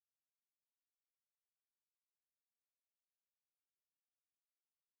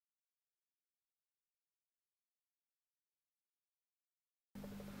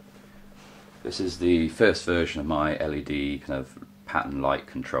This is the first version of my LED kind of pattern light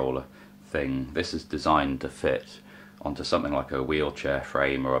controller thing. This is designed to fit onto something like a wheelchair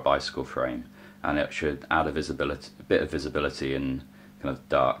frame or a bicycle frame, and it should add a bit of visibility in kind of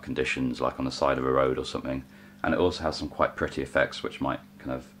dark conditions like on the side of a road or something. And it also has some quite pretty effects which might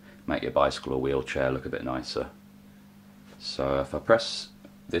kind of make your bicycle or wheelchair look a bit nicer. So if I press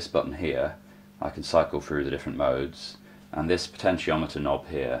this button here, I can cycle through the different modes, and this potentiometer knob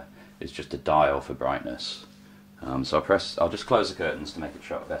here is just a dial for brightness. So I'll just close the curtains to make it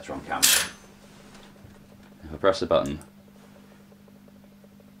show up better on camera. If I press the button,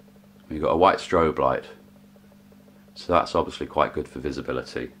 we've got a white strobe light, so that's obviously quite good for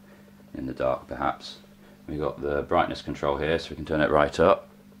visibility in the dark perhaps. We've got the brightness control here, so we can turn it right up.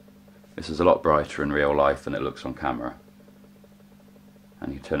 This is a lot brighter in real life than it looks on camera.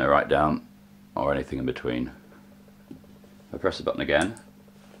 And you can turn it right down, or anything in between. If I press the button again,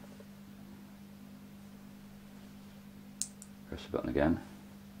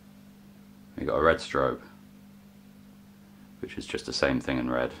 we've got a red strobe, which is just the same thing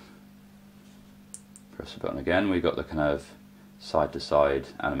in red. Press the button again, we've got the kind of side to side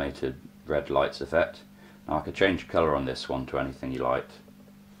animated red lights effect. Now I could change colour on this one to anything you like.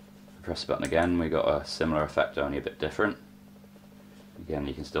 Press the button again, we got a similar effect, only a bit different. Again,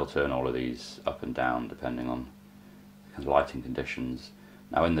 you can still turn all of these up and down depending on kind of lighting conditions.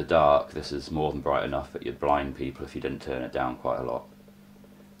 Now in the dark this is more than bright enough that you'd blind people if you didn't turn it down quite a lot.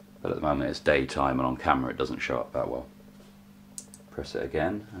 But at the moment it's daytime and on camera it doesn't show up that well. Press it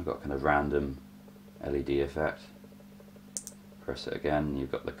again, I've got kind of random LED effect. Press it again,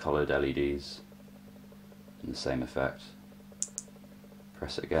 you've got the coloured LEDs and the same effect.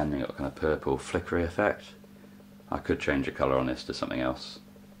 Press it again, you've got kind of purple flickery effect. I could change the colour on this to something else.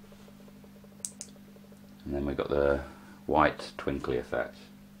 And then we've got the white twinkly effect.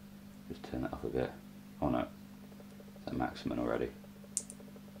 Just turn it up a bit. Oh no, it's at maximum already.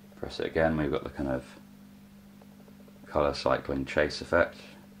 Press it again, we've got the kind of colour cycling chase effect.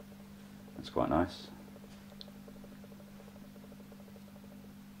 That's quite nice.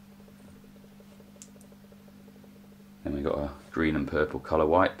 Then we've got a green and purple colour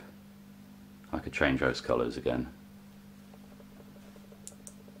wipe. I could change those colours again.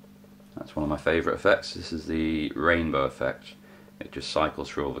 That's one of my favourite effects. This is the rainbow effect. It just cycles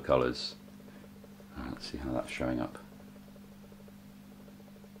through all the colours. Let's see how that's showing up.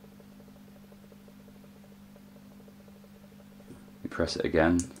 You press it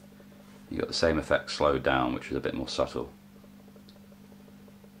again, you got the same effect slowed down, which is a bit more subtle.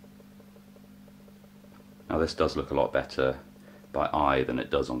 Now this does look a lot better by eye than it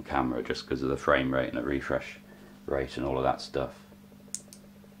does on camera, just because of the frame rate and the refresh rate and all of that stuff.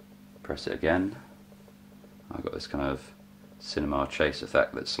 Press it again, I've got this kind of cinema chase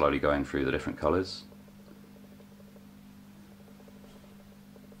effect that's slowly going through the different colours.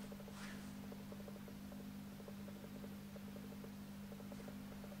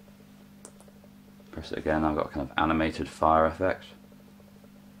 Press it again, I've got a kind of animated fire effect.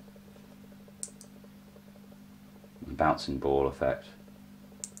 Bouncing ball effect.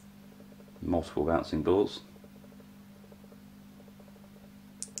 Multiple bouncing balls.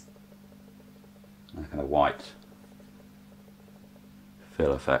 And a kind of white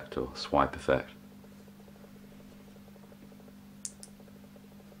fill effect or swipe effect.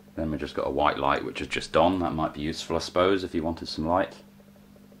 Then we've just got a white light which is just on. That might be useful, I suppose, if you wanted some light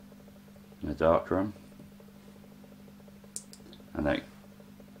in a dark room. And then it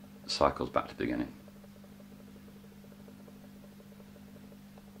cycles back to the beginning.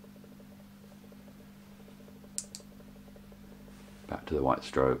 Back to the white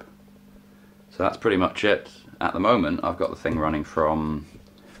strobe. So that's pretty much it. At the moment I've got the thing running from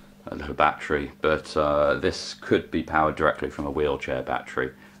a little battery, but this could be powered directly from a wheelchair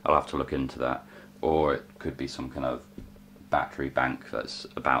battery. I'll have to look into that. Or it could be some kind of battery bank that's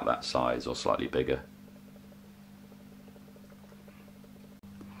about that size or slightly bigger.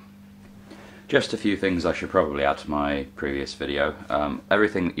 Just a few things I should probably add to my previous video.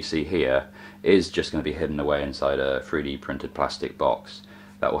 Everything that you see here is just going to be hidden away inside a 3D printed plastic box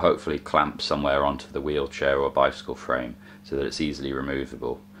that will hopefully clamp somewhere onto the wheelchair or bicycle frame so that it's easily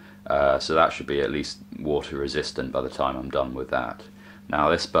removable. So that should be at least water resistant by the time I'm done with that. Now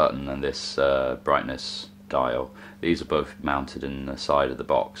this button and this brightness dial, these are both mounted in the side of the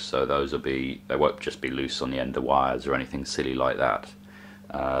box, so they won't just be loose on the end of wires or anything silly like that.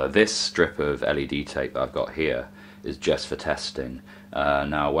 This strip of LED tape that I've got here is just for testing.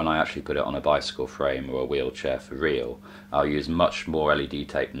 Now when I actually put it on a bicycle frame or a wheelchair for real, I'll use much more LED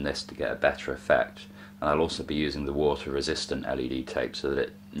tape than this to get a better effect. and I'll also be using the water resistant LED tape so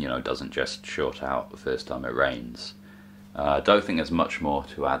that it doesn't just short out the first time it rains. I don't think there's much more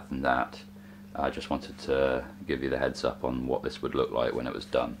to add than that. I just wanted to give you the heads up on what this would look like when it was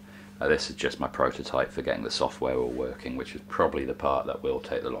done. This is just my prototype for getting the software all working, which is probably the part that will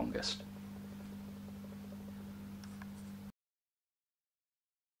take the longest.